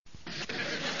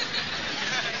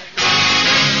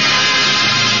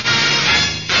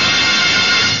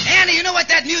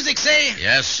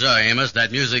Yes, sir, Amos.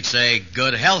 That music say,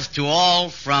 good health to all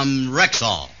from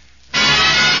Rexall.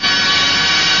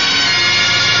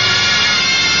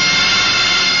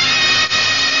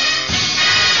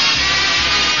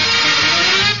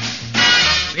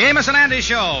 The Amos and Andy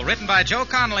Show, written by Joe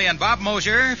Connolly and Bob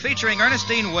Mosier, featuring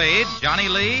Ernestine Wade, Johnny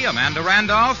Lee, Amanda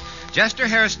Randolph, Jester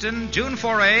Hairston, June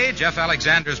Foray, Jeff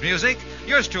Alexander's music,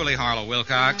 yours truly, Harlow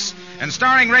Wilcox, and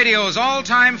starring radio's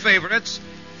all-time favorites,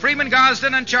 Freeman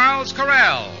Gosden and Charles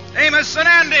Correll. Amos and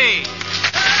Andy!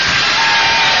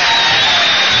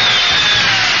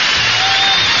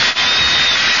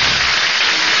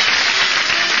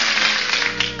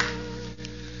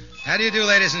 How do you do,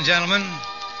 ladies and gentlemen?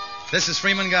 This is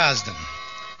Freeman Gosden.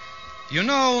 You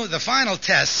know, the final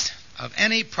test of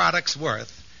any product's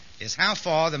worth is how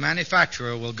far the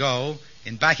manufacturer will go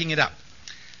in backing it up.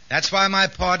 That's why my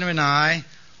partner and I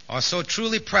are so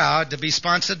truly proud to be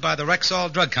sponsored by the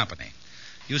Rexall Drug Company.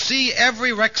 You see,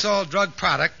 every Rexall drug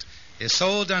product is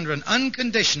sold under an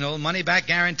unconditional money-back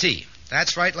guarantee.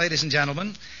 That's right, ladies and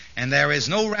gentlemen, and there is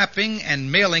no wrapping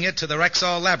and mailing it to the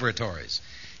Rexall laboratories.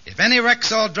 If any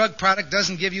Rexall drug product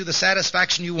doesn't give you the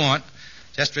satisfaction you want,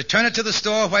 just return it to the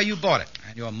store where you bought it,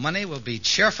 and your money will be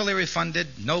cheerfully refunded,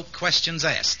 no questions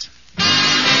asked.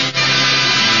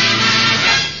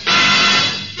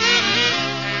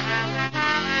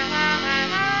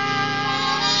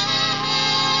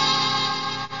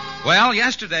 Well,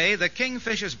 yesterday, the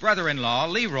Kingfisher's brother-in-law,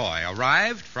 Leroy,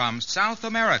 arrived from South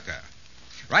America.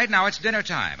 Right now it's dinner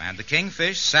time, and the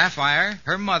Kingfish, Sapphire,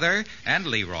 her mother, and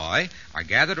Leroy are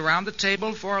gathered around the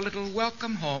table for a little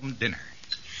welcome-home dinner.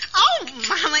 Oh,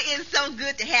 Mama, it's so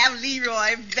good to have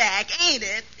Leroy back, ain't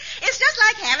it? It's just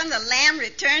like having the lamb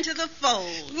return to the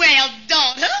fold. Well,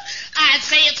 daughter, I'd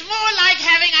say it's more like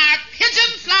having our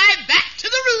pigeon fly back to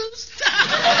the roost.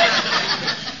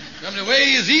 From the way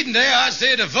he's eating there, I'd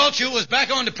say the vulture was back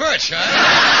on the perch, huh?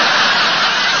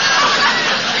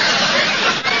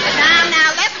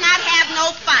 Now, let's not have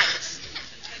no fights.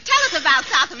 Tell us about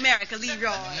South America,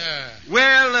 Leroy.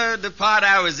 Well, the part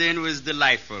I was in was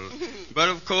delightful. But,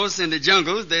 of course, in the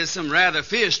jungles, there's some rather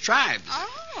fierce tribes.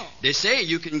 Oh. They say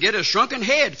you can get a shrunken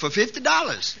head for $50.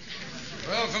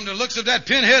 Well, from the looks of that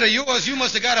pinhead of yours, you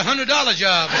must have got a $100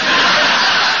 job.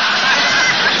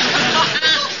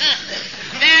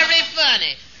 Very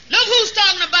funny. Look who's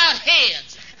talking about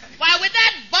heads. Why, with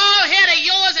that bald head of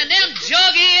yours and them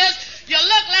jug ears, you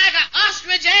look like an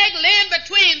ostrich egg laying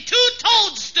between two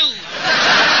toadstools.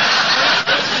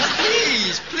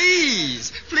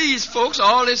 Please, folks,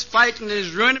 all this fighting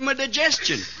is ruining my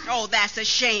digestion. Oh, that's a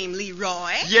shame,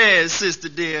 Leroy. Yes, sister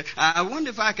dear. I wonder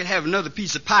if I could have another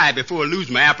piece of pie before I lose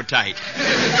my appetite.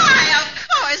 Why, of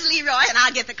course, Leroy, and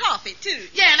I'll get the coffee, too.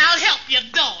 Yeah, and I'll help your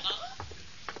daughter.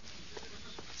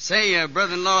 Say,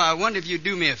 brother-in-law, I wonder if you'd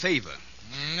do me a favor.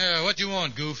 What you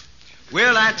want, Goof?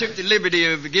 Well, I took the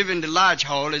liberty of giving the Lodge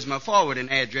Hall as my forwarding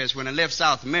address when I left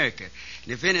South America.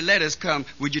 And if any letters come,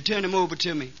 would you turn them over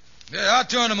to me? Yeah, I'll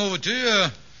turn them over to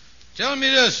you. Tell me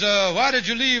this, why did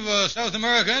you leave South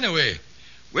America anyway?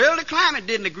 Well, the climate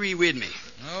didn't agree with me.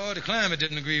 Oh, the climate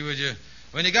didn't agree with you.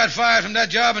 When you got fired from that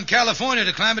job in California,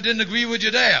 the climate didn't agree with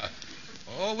you there.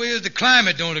 Always the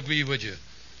climate don't agree with you.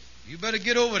 You better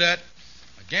get over that.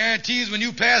 I guarantees when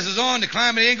you passes on, the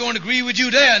climate ain't going to agree with you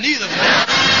there neither.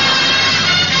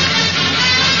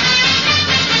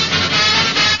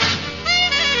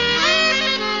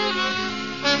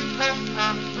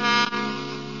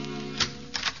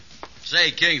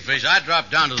 Say, Kingfish, I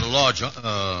dropped down to the lodge.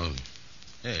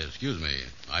 Hey, excuse me.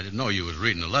 I didn't know you was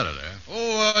reading a letter there.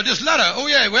 Oh, this letter. Oh,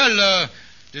 yeah, well,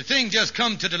 the thing just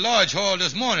come to the Lodge Hall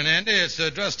this morning, Andy. It's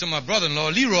addressed to my brother-in-law,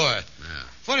 Leroy. Yeah.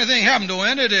 Funny thing happened, though,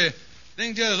 Andy. The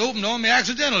thing just opened on me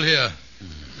accidental here.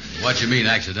 What you mean,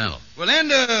 accidental? Well,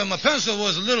 Andy, my pencil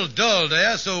was a little dull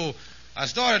there, so I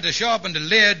started to sharpen the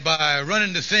lead by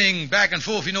running the thing back and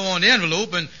forth, on the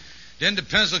envelope, and then the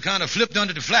pencil kind of flipped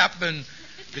under the flap, and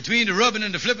between the rubbing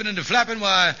and the flipping and the flapping,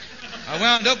 why, I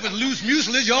wound up with loose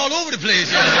mucilage all over the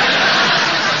place.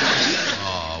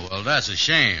 Oh, well, that's a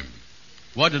shame.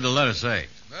 What did the letter say?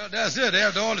 Well, that's it.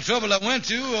 After all the trouble I went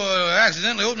to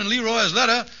accidentally opening Leroy's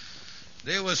letter,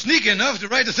 they were sneaky enough to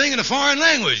write the thing in a foreign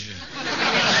language.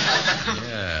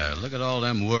 Yeah, look at all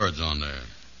them words on there.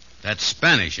 That's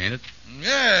Spanish, ain't it?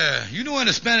 Yeah, you know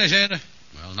any Spanish, ain't it?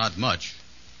 Well, not much.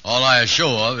 All I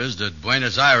show of is that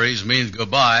Buenos Aires means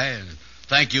goodbye, and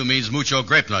thank you means mucho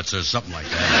grape nuts or something like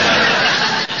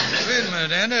that. Wait a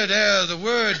minute, Andy. There's a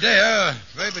word there,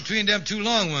 right between them two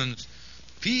long ones.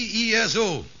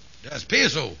 P-E-S-O. That's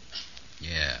peso.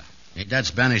 Yeah. Ain't that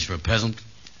Spanish for peasant?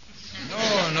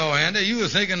 No, Andy. You were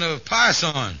thinking of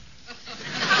Python.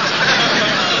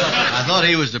 I I thought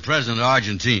he was the president of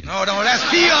Argentina. No, that's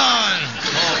Peon.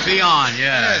 Oh, Peon,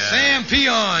 yeah. Sam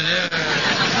Peon, yeah.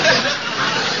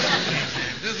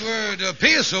 This word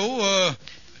peso,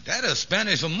 that is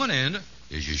Spanish for money, ain't it?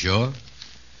 Is you sure?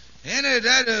 And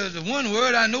that is the one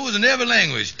word I know is in every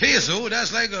language. Peso,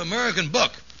 that's like an American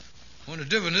buck. Only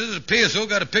difference is a peso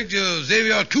got a picture of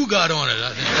Xavier Cugat on it,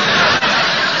 I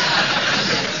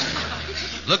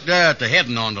think. Look there at the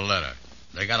heading on the letter.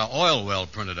 They got an oil well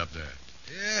printed up there.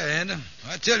 Yeah, Andy.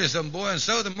 I tell you something, boy. In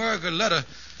South America letter,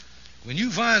 when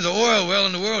you find the oil well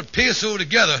and the word peso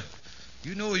together,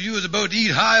 you know you was about to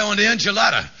eat high on the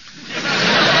enchilada.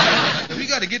 We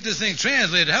got to get this thing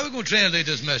translated. How are we going to translate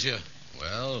this mess here?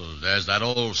 Well, there's that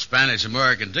old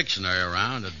Spanish-American dictionary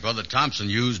around that Brother Thompson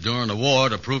used during the war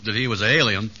to prove that he was an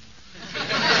alien. Yeah,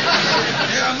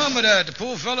 I remember that. The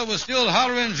poor fellow was still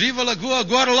hollering Viva la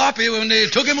Guadalupe when they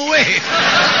took him away.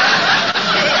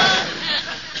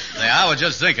 Say, I was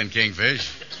just thinking, Kingfish.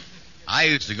 I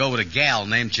used to go with a gal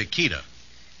named Chiquita.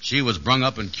 She was brung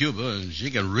up in Cuba, and she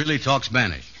can really talk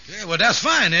Spanish. Yeah, well, that's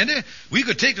fine, Andy. We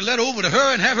could take the letter over to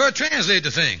her and have her translate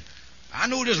the thing. I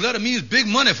know this letter means big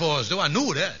money for us, though. I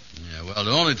know that. Yeah, well,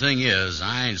 the only thing is,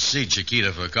 I ain't seen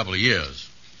Chiquita for a couple of years.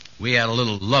 We had a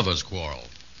little lover's quarrel.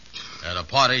 At a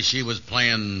party, she was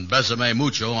playing Besame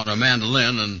Mucho on her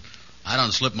mandolin, and I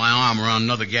done slipped my arm around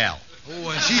another gal. Oh,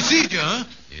 and she seen you, huh?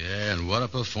 Yeah, and what a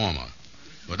performer.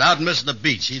 Without missing a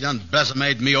beat, she done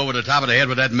besamed me over the top of the head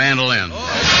with that mandolin. Oh.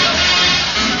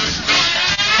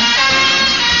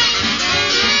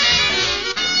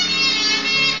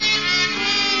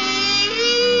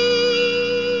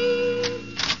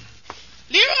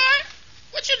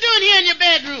 Here in your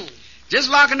bedroom? Just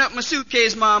locking up my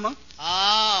suitcase, Mama.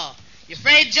 Oh, you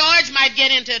afraid George might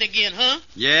get into it again, huh?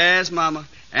 Yes, Mama.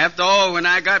 After all, when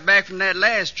I got back from that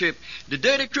last trip, the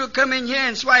dirty crook come in here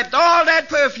and swiped all that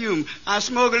perfume I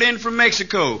smuggled in from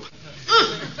Mexico.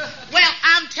 Well,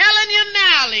 I'm telling you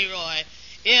now, Leroy,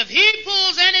 if he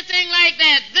pulls anything like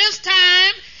that this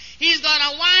time, he's going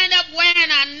to wind up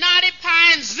wearing a Naughty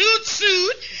Pine zoot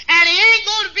suit, and he ain't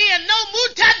going to be a no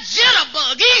muta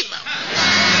jitterbug either.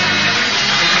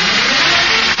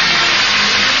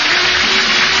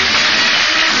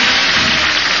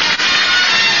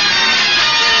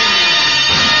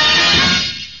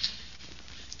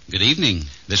 Good evening.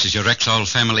 This is your Rexall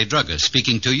family druggist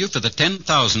speaking to you for the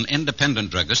 10,000 independent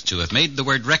druggists who have made the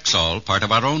word Rexall part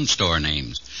of our own store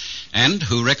names and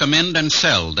who recommend and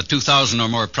sell the 2,000 or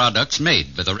more products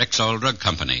made by the Rexall Drug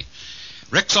Company.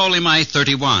 Rexall MI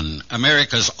 31,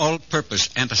 America's all-purpose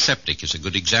antiseptic, is a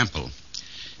good example.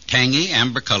 Tangy,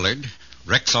 amber-colored,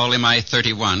 Rexall MI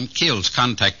 31 kills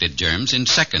contacted germs in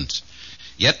seconds,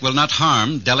 yet will not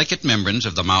harm delicate membranes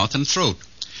of the mouth and throat.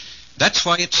 That's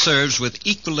why it serves with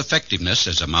equal effectiveness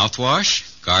as a mouthwash,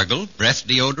 gargle, breath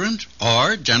deodorant,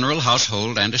 or general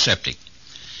household antiseptic.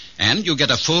 And you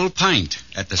get a full pint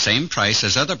at the same price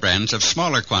as other brands of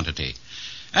smaller quantity.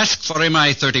 Ask for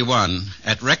MI 31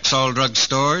 at Rexall drug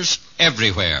stores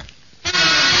everywhere.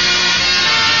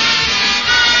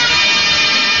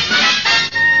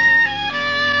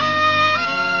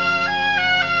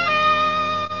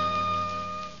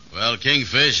 Well,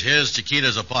 Kingfish, here's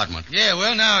Chiquita's apartment. Yeah,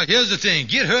 well, now, here's the thing.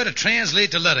 Get her to translate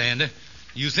the letter, Andy.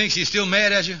 You think she's still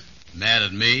mad at you? Mad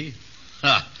at me?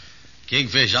 Ha!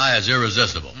 Kingfish eye is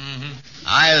irresistible. Mm-hmm.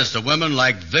 I is to women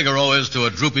like Vigoro is to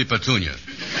a droopy petunia.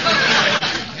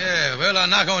 Yeah, well, I'll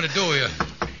knock on the door here.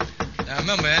 Now,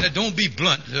 remember, Andy, don't be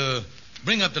blunt.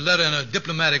 Bring up the letter in a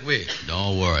diplomatic way.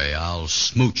 Don't worry, I'll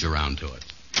smooch around to it.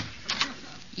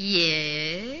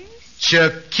 Yes?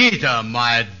 Chiquita,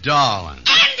 my darling.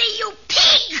 Andy, you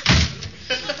pig!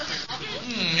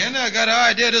 And I got an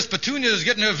idea this petunia is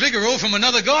getting her Vigoro from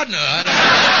another gardener.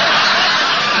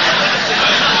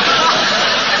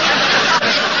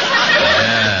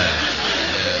 Yeah.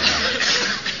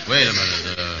 Wait a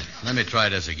minute. Let me try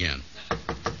this again.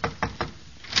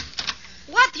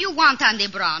 What you want, Andy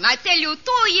Brown? I tell you,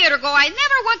 2 years ago, I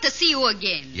never want to see you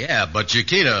again. Yeah, but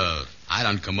Chiquita, I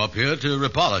done come up here to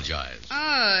apologize.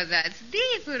 Oh, that's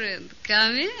different.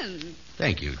 Come in.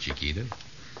 Thank you, Chiquita.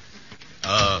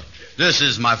 This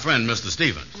is my friend, Mr.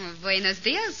 Stevens. Buenos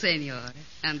dias, senor.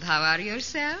 And how are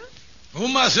yourself? Oh,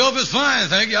 myself is fine,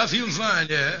 thank you. I feel fine,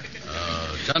 yeah.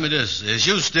 Tell me this. Is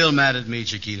you still mad at me,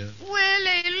 Chiquita? Well,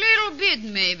 a little bit,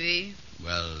 maybe.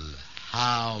 Well,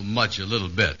 how much a little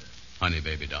bit, honey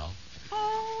baby doll?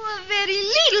 Oh, a very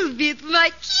little bit, my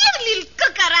cute little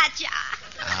cucaracha.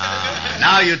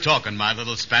 Now you're talking, my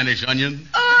little Spanish onion.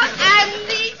 Oh,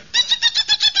 Andy.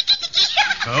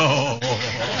 Oh.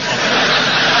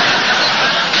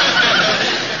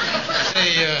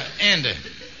 Hey, Andy.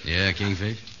 Yeah,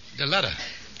 Kingfish? The letter.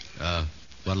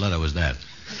 What letter was that?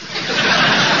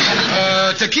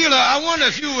 Tequila, I wonder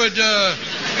if you would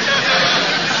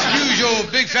excuse your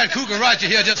big fat cougar right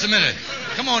here just a minute.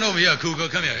 Come on over here, cougar.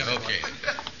 Come here. Okay.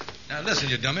 Now, listen,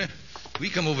 you dummy. We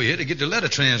come over here to get the letter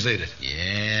translated.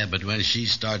 Yeah, but when she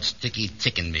starts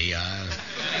ticking me,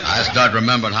 I start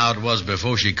remembering how it was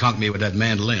before she conked me with that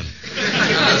mandolin.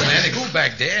 Listen, Andy, go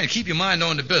back there and keep your mind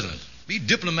on the business. Be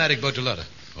diplomatic about the letter.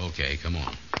 Okay, come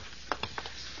on.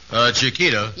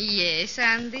 Chiquita. Yes,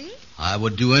 Andy? I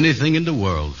would do anything in the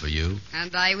world for you.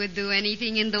 And I would do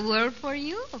anything in the world for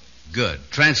you. Good.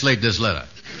 Translate this letter.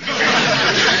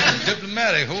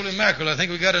 Diplomatic. Holy mackerel, I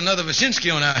think we got another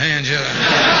Wyszynski on our hands here.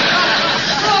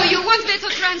 Oh, you want me to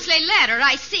translate letter,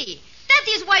 I see. That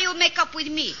is why you make up with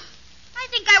me. I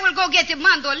think I will go get the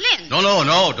mandolin.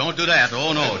 No, don't do that.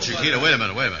 Oh, no, Chiquita, wait a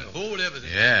minute. Hold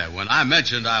everything. Yeah, when I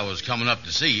mentioned I was coming up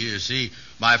to see you, see,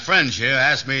 my friends here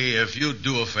asked me if you'd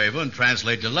do a favor and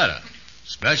translate the letter.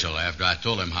 Special after I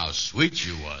told him how sweet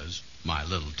you was, my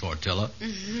little tortilla.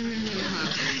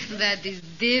 That is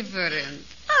different.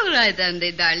 All right,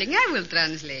 Andy, darling, I will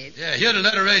translate. Yeah, here the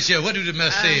letter right here. What do the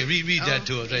mess say? Read that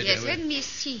to us right yes, there. Let me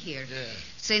see here. Yeah.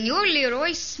 Señor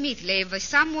Leroy Smith, le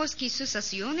avisamos que sus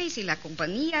acciones y la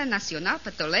Compañía Nacional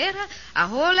Petrolera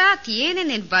ahora tienen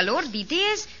el valor de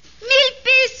 10,000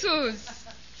 pesos.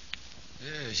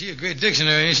 Yeah, she a great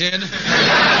dictionary, ain't she, Andy?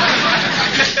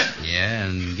 Yeah,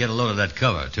 and get a load of that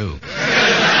cover, too.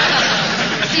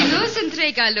 Si nos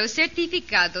entrega los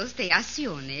certificados de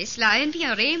acciones, la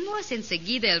enviaremos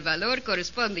enseguida el valor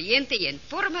correspondiente en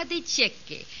forma de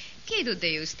cheque.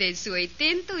 Quede usted su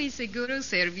atento y seguro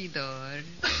servidor.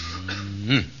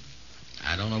 Mm-hmm.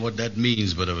 I don't know what that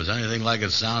means, but if it's anything like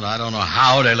it sounds, I don't know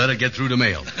how they let it get through the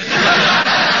mail. Never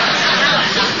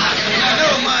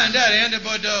mind that, Andy,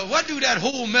 but what do that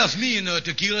whole mess mean,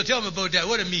 Tequila? Tell me about that.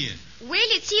 What it mean? Well,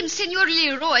 it seems Senor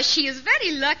Leroy, she is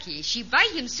very lucky. She buy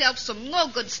himself some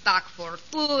no-good stock for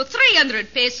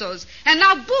 300 pesos. And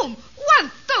now, boom,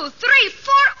 1, 2, 3,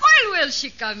 4 oil wells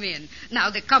she come in. Now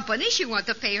the company, she want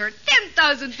to pay her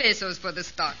 10,000 pesos for the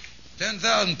stock.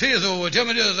 10,000 pesos. Well, tell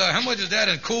me this, how much is that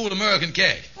in cold American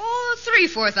cash? Oh,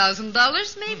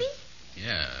 $3,000-$4,000 maybe.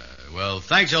 Yeah, well,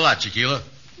 thanks a lot, Chiquila.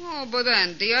 Oh, but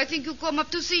Andy, I think you come up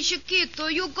to see Chiquito.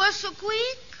 You go so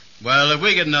quick. Well, if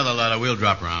we get another letter, we'll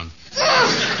drop around.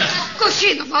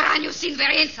 Cochino moraño sin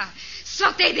vergüenza.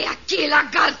 Salte de aquí,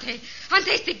 lagante,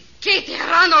 antes de que te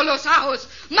arrano los ojos.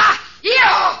 ¡Ma,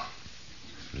 hijo!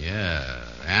 Yeah,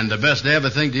 and the best they ever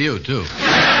think to you, too.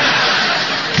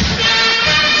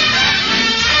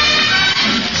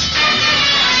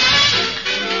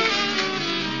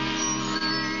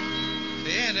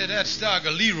 That stock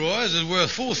of Leroy's is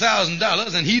worth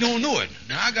 $4,000, and he don't know it.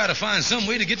 Now, I got to find some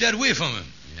way to get that away from him.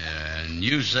 Yeah, and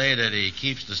you say that he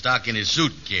keeps the stock in his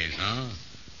suitcase, huh?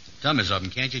 Tell me something.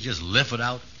 Can't you just lift it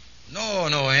out? No,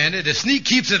 Andy. The sneak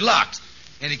keeps it locked,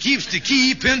 and he keeps the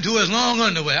key pinned to his long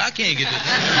underwear. I can't get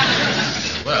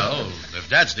it. Well, if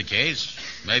that's the case,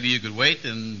 maybe you could wait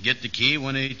and get the key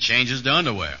when he changes the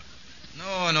underwear.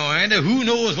 No, Andy. Who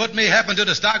knows what may happen to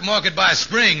the stock market by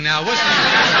spring? Now, what's the...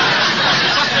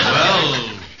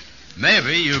 Well,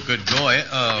 maybe you could go...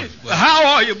 How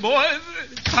are you, boys?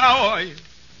 How are you?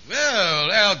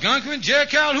 Well, Al Gunkin, Jerry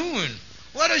Calhoun,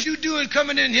 what is you doing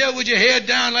coming in here with your head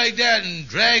down like that and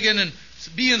dragging and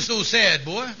being so sad,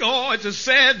 boy? Oh, it's a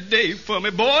sad day for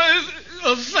me, boys.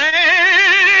 A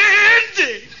sad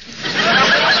day.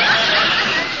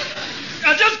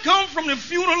 I just come from the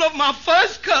funeral of my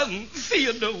first cousin,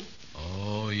 Theodore.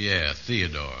 Oh, yeah,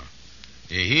 Theodore.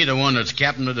 He the one that's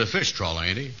captain of the fish trawler,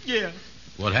 ain't he? Yeah.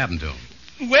 What happened to him?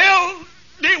 Well,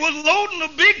 they was loading a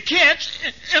big catch,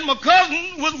 and my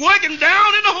cousin was working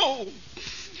down in the hole.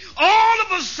 All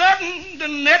of a sudden, the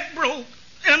net broke,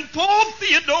 and poor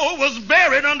Theodore was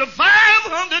buried under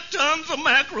 500 tons of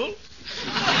mackerel.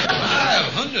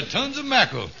 500 tons of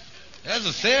mackerel? That's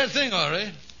a sad thing, all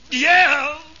right.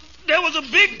 Yeah. There was a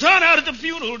big turnout at the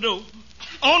funeral, though.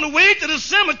 On the way to the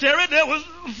cemetery, there was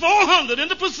 400 in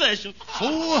the procession.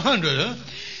 400, huh?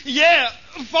 Yeah,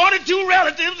 42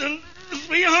 relatives and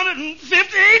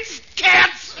 358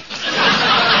 cats.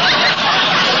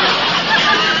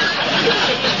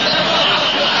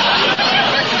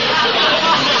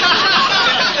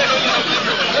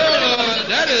 Well,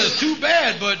 that is too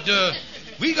bad, but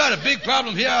we got a big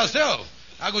problem here ourselves.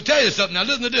 I'm going to tell you something. Now,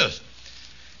 listen to this.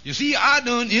 You see, I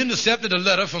done intercepted a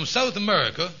letter from South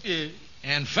America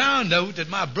and found out that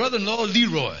my brother-in-law,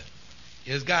 Leroy,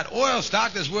 has got oil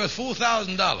stock that's worth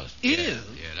 $4,000. Yeah,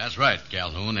 that's right,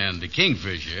 Calhoun. And the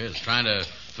Kingfisher is trying to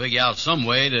figure out some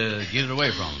way to get it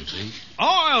away from him, see?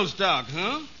 Oil stock,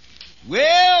 huh?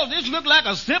 Well, this looked like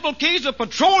a simple case of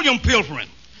petroleum pilfering.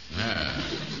 Yeah.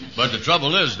 But the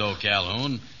trouble is, though,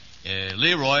 Calhoun,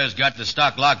 Leroy has got the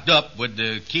stock locked up with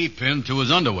the key pinned to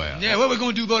his underwear. Yeah, what we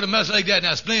going to do about a mess like that?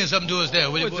 Now, explain something to us there.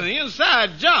 Oh, it's an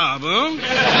inside job, huh?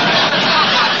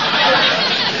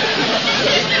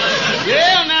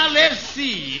 Well, now, let's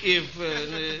see.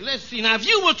 Now, if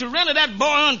you were to render that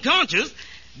boy unconscious,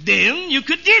 then you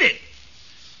could get it.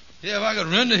 Yeah, if I could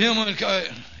render him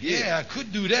unconscious. Yeah, I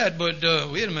could do that, but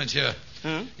wait a minute here.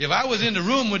 Huh? If I was in the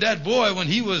room with that boy when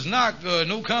he was knocked,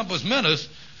 no compos mentis,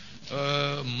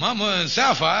 Mama and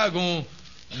Sapphire are going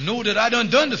to know that I done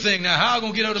the thing. Now, how I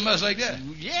going to get out of a mess like that?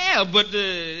 Yeah, but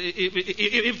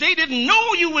if they didn't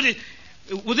know you was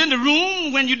in the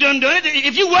room when you done it,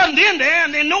 if you wasn't in there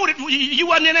and they know that you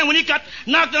wasn't in there when he got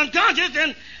knocked unconscious,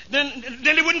 then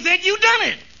they wouldn't think you done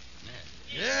it.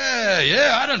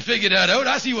 Yeah, I done figured that out.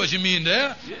 I see what you mean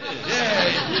there.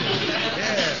 Yeah.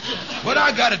 What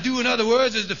I got to do, in other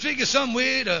words, is to figure some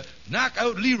way to knock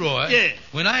out Leroy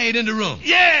when I ain't in the room.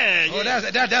 Yeah. Oh,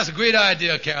 that's a great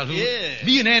idea, Calhoun. Yeah.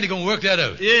 Me and Andy gonna work that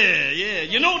out. Yeah.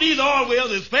 You know, these oil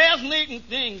wells is fascinating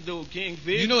things, though,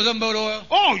 Kingfish. You know something about oil?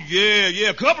 Oh, yeah.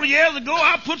 A couple of years ago,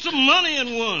 I put some money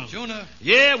in one. Sure enough.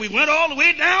 Yeah, we went all the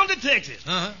way down to Texas.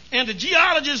 Uh-huh. And the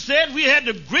geologist said we had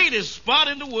the greatest spot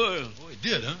in the world. Oh, he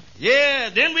did, huh? Yeah,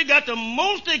 then we got the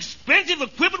most expensive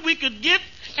equipment we could get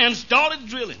and started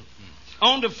drilling.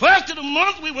 On the first of the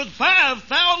month, we was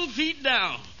 5,000 feet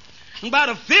down. And by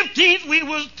the 15th, we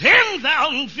was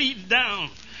 10,000 feet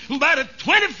down. And by the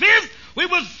 25th, we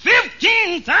was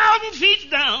 15,000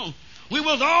 feet down. We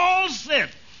was all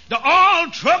set. The oil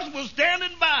trucks was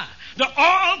standing by. The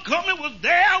oil company was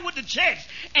there with the checks.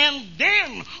 And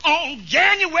then, on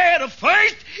January the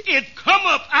 1st, it come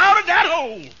up out of that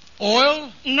hole.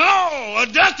 Oil? No, a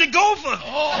dusty gopher.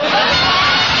 Oh.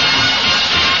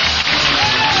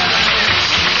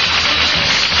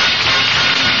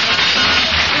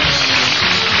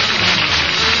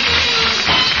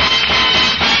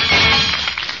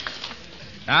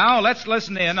 Now, let's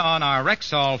listen in on our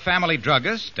Rexall family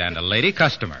druggist and a lady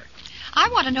customer. I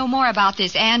want to know more about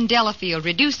this Ann Delafield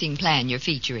reducing plan you're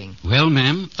featuring. Well,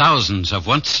 ma'am, thousands of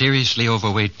once seriously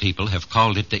overweight people have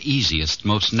called it the easiest,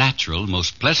 most natural,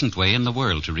 most pleasant way in the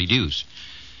world to reduce.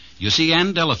 You see,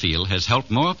 Ann Delafield has helped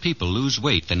more people lose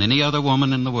weight than any other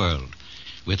woman in the world.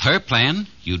 With her plan,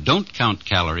 you don't count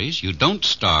calories, you don't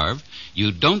starve,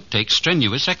 you don't take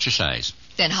strenuous exercise.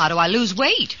 Then how do I lose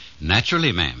weight?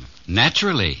 Naturally, ma'am.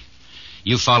 Naturally.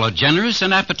 You follow generous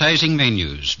and appetizing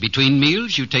menus. Between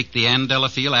meals, you take the Ann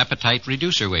Delafield Appetite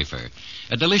Reducer Wafer,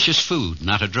 a delicious food,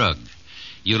 not a drug.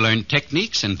 You learn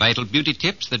techniques and vital beauty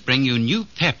tips that bring you new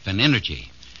pep and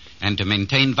energy. And to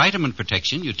maintain vitamin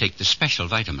protection, you take the special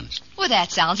vitamins. Well,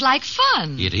 that sounds like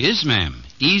fun. It is, ma'am.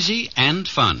 Easy and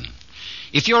fun.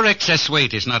 If your excess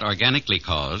weight is not organically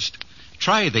caused,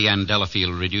 try the Ann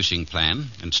Delafield Reducing Plan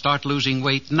and start losing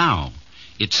weight now.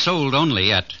 It's sold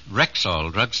only at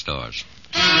Rexall drugstores.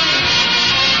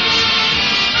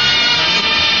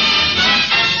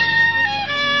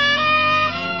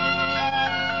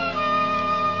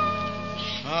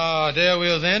 Ah, there we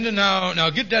is, Andy. Now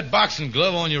get that boxing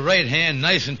glove on your right hand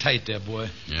nice and tight there, boy.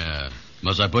 Yeah.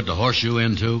 Must I put the horseshoe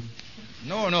in, too?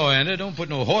 No, Andy. Don't put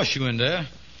no horseshoe in there.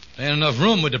 There ain't enough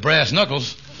room with the brass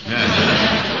knuckles.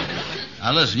 Yeah.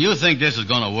 Now, listen, you think this is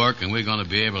going to work and we're going to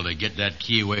be able to get that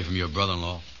key away from your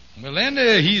brother-in-law? Well,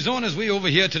 Andy, he's on his way over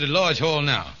here to the lodge hall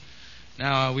now.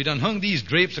 Now, we done hung these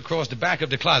drapes across the back of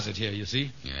the closet here, you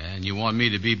see. Yeah, and you want me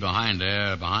to be behind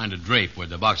the drape with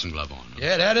the boxing glove on.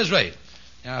 Yeah, that is right.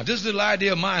 Now, if this little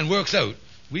idea of mine works out,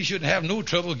 we shouldn't have no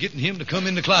trouble getting him to come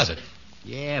in the closet.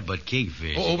 Yeah, but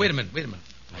Kingfish... Oh, wait a minute.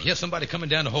 I hear somebody coming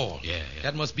down the hall. Yeah.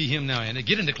 That must be him now, Andy.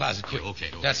 Get in the closet quick.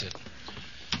 Okay. That's it.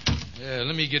 Yeah,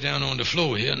 let me get down on the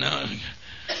floor here now.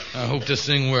 I hope this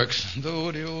thing works. Say,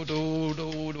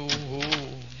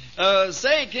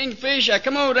 Kingfish, I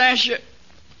come over to ask you.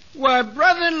 Why,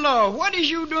 brother-in-law, what is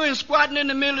you doing squatting in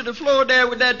the middle of the floor there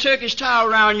with that Turkish towel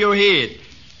around your head?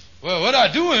 Well, what I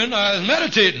doing? I was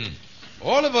meditating.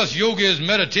 All of us yogis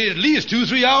meditate at least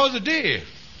 2-3 hours a day.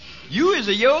 You is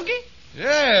a yogi?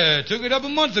 Yeah, took it up a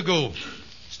month ago.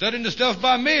 Studying the stuff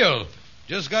by mail.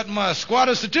 Just got my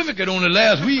squatter certificate only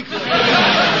last week.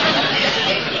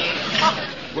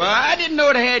 Well, I didn't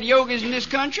know they had yogis in this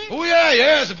country. Oh,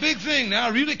 yeah, it's a big thing now,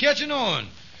 really catching on.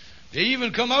 They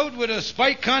even come out with a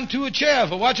spike contour chair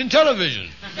for watching television.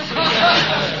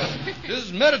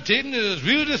 This meditating is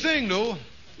really the thing, though.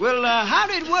 Well, how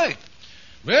did it work?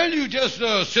 Well, you just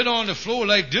sit on the floor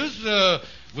like this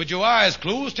with your eyes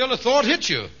closed till a thought hits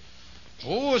you.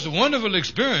 Oh, it's a wonderful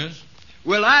experience.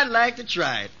 Well, I'd like to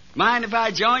try it. Mind if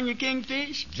I join you,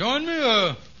 Kingfish? Join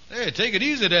me? Hey, take it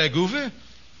easy there, Goofy.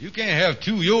 You can't have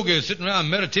two yogis sitting around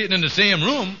meditating in the same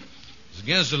room. It's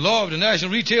against the law of the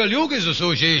National Retail Yogis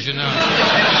Association now.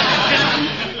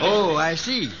 Oh, I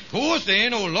see. Of course, there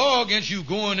ain't no law against you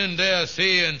going in there,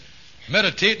 saying,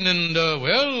 meditating in,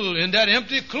 in that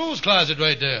empty clothes closet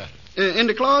right there. In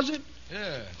the closet?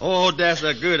 Yeah. Oh, that's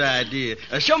a good idea.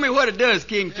 Show me what it does,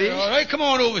 Kingfish. Yeah, all right, come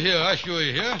on over here. I'll show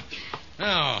you here.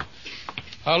 Now,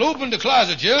 I'll open the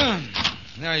closet here.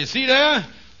 Now, you see there?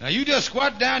 Now, you just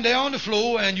squat down there on the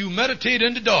floor and you meditate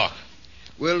in the dark.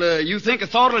 Well, you think a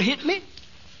thought will hit me?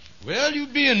 Well, you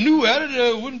being new at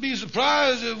it, wouldn't be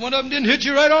surprised if one of them didn't hit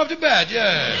you right off the bat,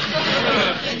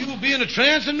 yeah. You'll be in a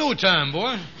trance in no time,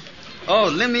 boy. Oh,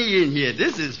 let me in here.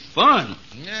 This is fun.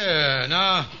 Yeah,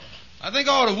 now, I think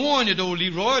I ought to warn you, though,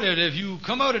 Leroy, that if you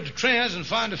come out of the trance and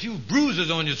find a few bruises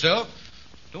on yourself,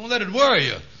 don't let it worry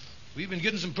you. We've been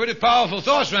getting some pretty powerful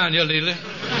thoughts around here lately. It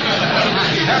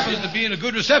happens to be in a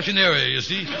good reception area, you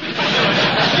see.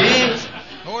 Yes?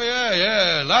 Oh,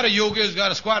 yeah. A lot of yogis got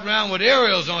to squat around with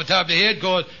aerials on top of their head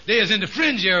because they is in the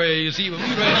fringe area, you see. When we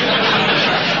yeah,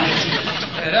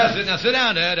 that's it. Now, sit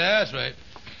down there. That's right.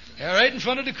 Yeah, right in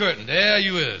front of the curtain. There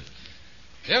you is.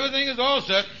 Everything is all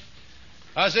set.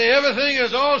 I say everything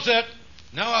is all set.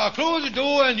 Now, I'll close the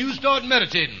door and you start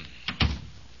meditating.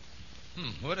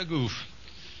 What a goof.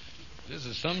 This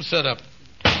is some setup.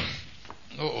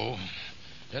 Uh-oh.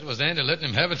 That was Andy letting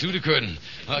him have it through the curtain.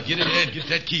 I'll get in there and get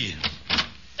that key.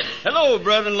 Hello,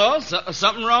 brother-in-law.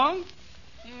 Something wrong?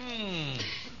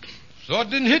 Thought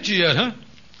didn't hit you yet, huh?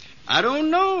 I don't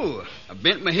know. I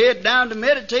bent my head down to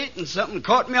meditate and something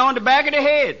caught me on the back of the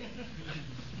head.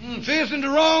 Facing the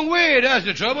wrong way, that's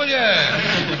the trouble,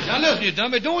 yeah. Now listen, you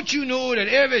dummy, don't you know that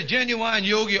every genuine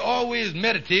yogi always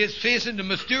meditates facing the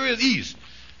mysterious east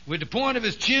with the point of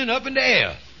his chin up in the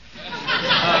air?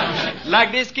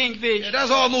 Like this, Kingfish? Yeah, that's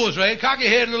almost right. Cock your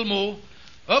head a little more.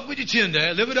 Up with your chin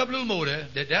there. Lift it up a little more there.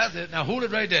 That's it. Now hold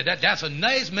it right there. That's a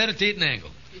nice meditating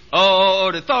angle.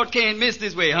 Oh, the thought can't miss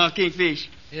this way, huh, Kingfish?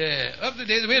 Yeah. Up to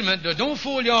there. Wait a minute. Don't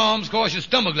fold your arms across your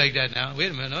stomach like that now. Wait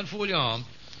a minute. Unfold your arms.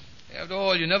 After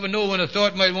all, you never know when a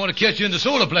thought might want to catch you in the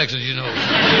solar plexus, you know.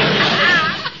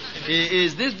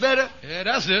 Is this better? Yeah,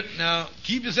 that's it. Now,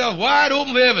 keep yourself wide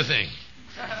open for everything.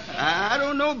 I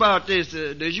don't know about this.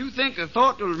 Does you think a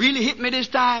thought will really hit me this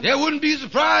time? Yeah, wouldn't be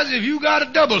surprised if you got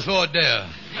a double thought there.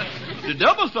 The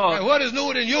double thought? Yeah, what is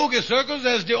known in yoga circles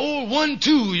as the old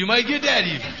 1-2. You might get that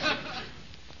even.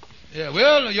 Yeah,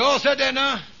 well, you all set there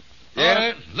now? Yeah. All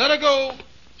right, let her go.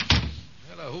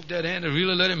 Well, I hope that hand will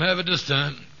really let him have it this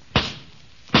time.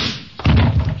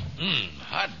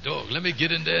 Hot dog. Let me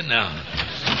get in there now.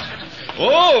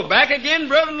 Oh, back again,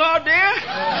 brother-in-law, dear?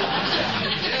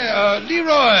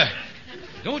 Leroy,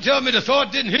 don't tell me the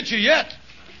thought didn't hit you yet.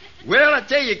 Well, I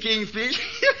tell you, Kingfish,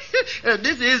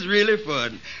 this is really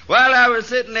fun. While I was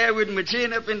sitting there with my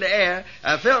chin up in the air,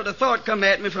 I felt a thought come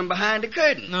at me from behind the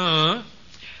curtain. Uh-huh.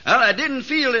 Well, I didn't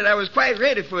feel that I was quite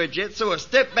ready for it yet, so I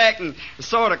stepped back and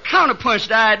sort of counterpunched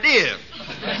the idea.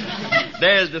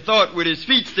 There's the thought with his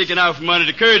feet sticking out from under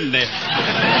the curtain there.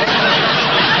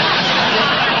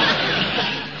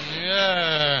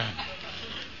 Yeah.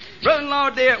 Brother-in-law,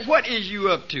 dear, what is you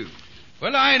up to?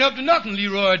 Well, I ain't up to nothing,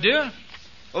 Leroy, dear.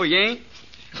 Oh, you ain't?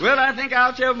 Well, I think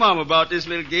I'll tell Mama about this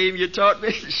little game you taught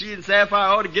me. She and Sapphire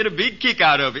ought to get a big kick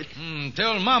out of it.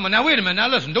 Tell Mama. Now, wait a minute. Now,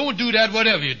 listen, don't do that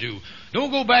whatever you do. Don't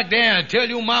go back there and tell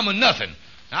your Mama nothing.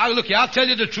 Now, look here, I'll tell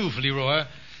you the truth, Leroy.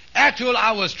 Actually,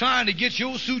 I was trying to get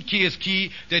your suitcase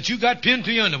key that you got pinned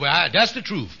to your underwear. That's the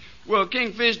truth. Well,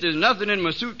 Kingfish, there's nothing in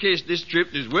my suitcase this trip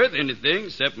that's worth anything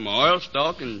except my oil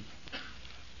stock and...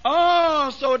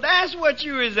 Oh, so that's what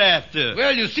you is after.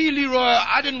 Well, you see, Leroy,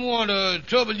 I didn't want to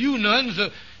trouble you none, so...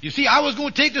 You see, I was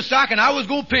going to take the stock and I was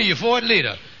going to pay you for it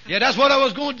later. Yeah, that's what I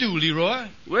was going to do, Leroy.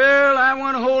 Well, I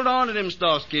want to hold on to them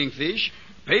stocks, Kingfish.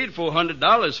 Paid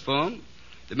 $400 for them.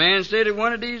 The man said that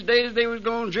one of these days they was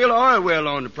going to drill an oil well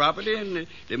on the property and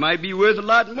they might be worth a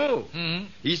lot more. Mm-hmm.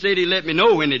 He said he'd let me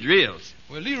know when it drills.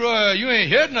 Well, Leroy, you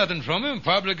ain't heard nothing from him.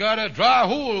 Probably got a dry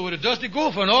hole with a dusty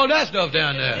gopher and all that stuff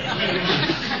down there.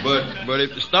 But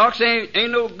if the stocks ain't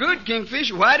no good,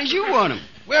 Kingfish, why did you want them?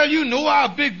 Well, you know,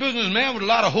 I'm a big businessman with a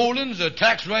lot of holdings,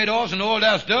 tax write-offs and all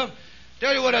that stuff.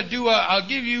 Tell you what I'd do, I'll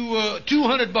give you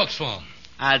 $200 for them.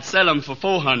 I'd sell them for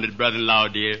 $400, brother-in-law,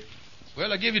 dear.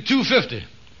 Well, I'll give you $250.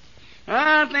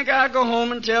 I think I'll go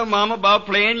home and tell Mama about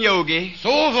playing yogi.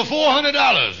 Sold for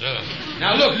 $400.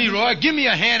 Now, look, Leroy, give me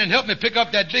a hand and help me pick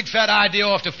up that big fat idea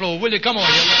off the floor, will you? Come on,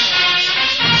 you.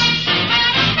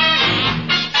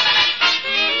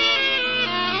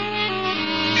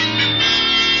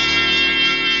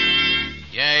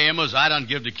 Yeah, Amos, I done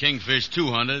give the Kingfish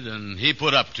 200, and he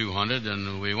put up 200,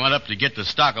 and we went up to get the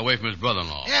stock away from his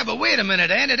brother-in-law. Yeah, but wait a minute,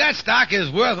 Andy. That stock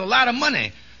is worth a lot of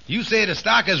money. You say the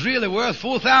stock is really worth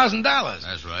 $4,000.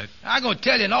 That's right. I'm going to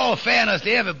tell you in all fairness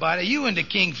to everybody, you and the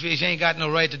Kingfish ain't got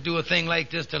no right to do a thing like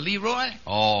this to Leroy.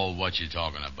 Oh, what you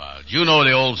talking about? You know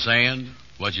the old saying,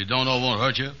 what you don't know won't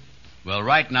hurt you? Well,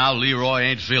 right now, Leroy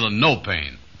ain't feeling no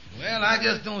pain. Well, I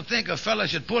just don't think a fella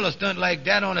should pull a stunt like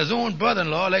that on his own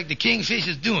brother-in-law like the Kingfish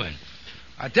is doing.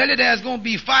 I tell you, there's going to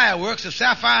be fireworks if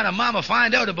Sapphire and her mama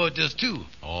find out about this, too.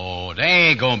 Oh, there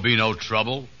ain't going to be no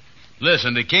trouble.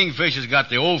 Listen, the Kingfish has got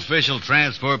the official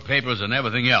transfer papers and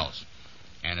everything else.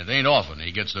 And it ain't often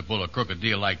he gets to pull a crooked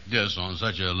deal like this on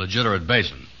such a legitimate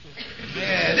basis.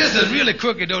 Yeah, this is really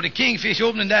crooked, though. The Kingfish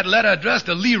opening that letter addressed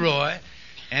to Leroy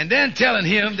and then telling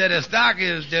him that his stock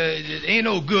ain't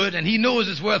no good and he knows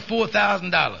it's worth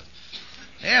 $4,000.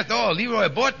 After all, Leroy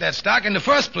bought that stock in the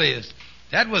first place.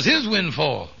 That was his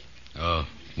windfall.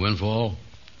 Windfall?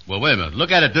 Well, wait a minute.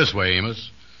 Look at it this way, Amos.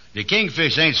 The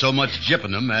Kingfish ain't so much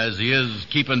jipping him as he is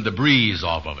keeping the breeze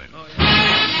off of him. Oh,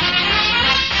 yeah.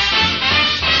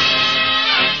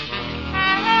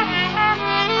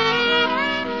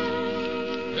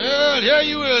 Well, here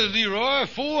you is, Leroy.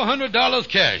 $400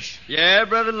 cash. Yeah,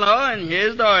 brother-in-law, and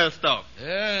here's the oil stock.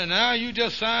 Yeah, now you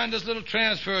just signed this little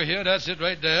transfer here. That's it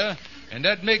right there. And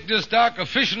that make this stock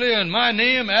officially in my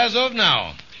name as of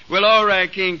now. Well, all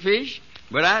right, Kingfish.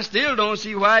 But I still don't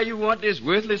see why you want this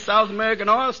worthless South American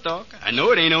oil stock. I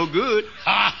know it ain't no good.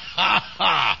 Ha, ha,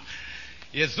 ha.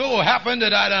 It so happened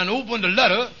that I done opened a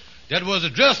letter that was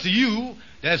addressed to you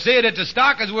that said that the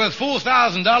stock is worth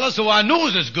 $4,000, so I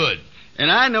knows it's good. And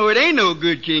I know it ain't no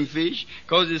good, Kingfish,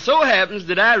 because it so happens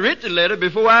that I writ the letter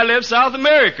before I left South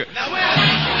America. Now, where?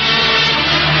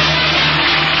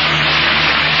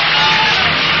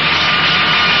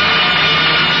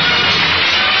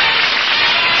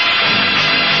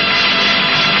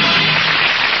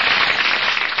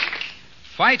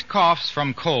 Fight coughs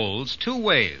from colds 2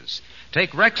 ways.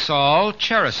 Take Rexall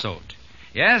Cherasote.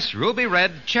 Yes, ruby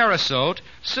red Cherasote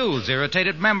soothes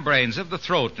irritated membranes of the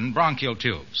throat and bronchial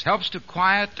tubes, helps to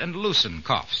quiet and loosen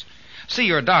coughs. See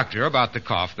your doctor about the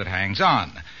cough that hangs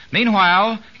on.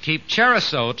 Meanwhile, keep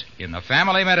Cherasote in the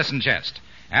family medicine chest.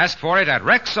 Ask for it at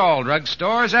Rexall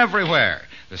drugstores everywhere.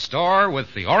 The store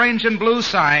with the orange and blue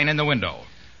sign in the window.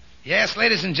 Yes,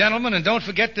 ladies and gentlemen, and don't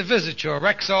forget to visit your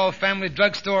Rexall family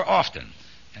drugstore often.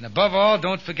 And above all,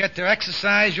 don't forget to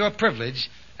exercise your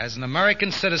privilege as an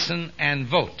American citizen and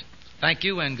vote. Thank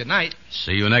you and good night.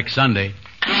 See you next Sunday.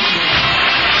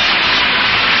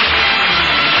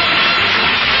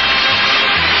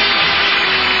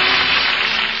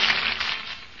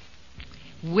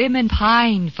 Women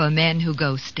pine for men who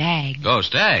go stag. Go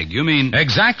stag? You mean...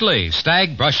 Exactly.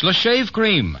 Stag Brushless Shave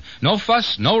Cream. No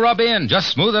fuss, no rub-in. Just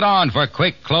smooth it on for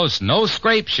quick, close,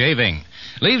 no-scrape shaving.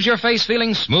 Leaves your face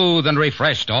feeling smooth and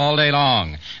refreshed all day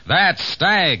long. That's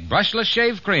Stag Brushless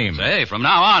Shave Cream. Say, from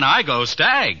now on, I go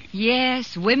stag.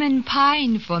 Yes, women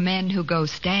pine for men who go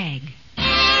stag. Be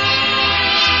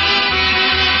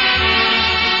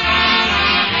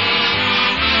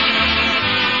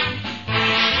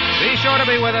sure to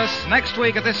be with us next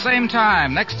week at this same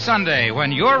time, next Sunday,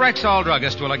 when your Rexall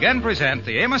druggist will again present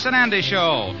the Amos and Andy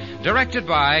Show, directed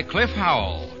by Cliff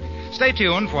Howell. Stay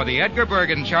tuned for the Edgar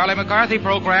Bergen Charlie McCarthy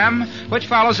program, which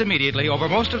follows immediately over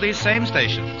most of these same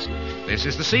stations. This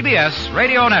is the CBS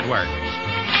Radio Network.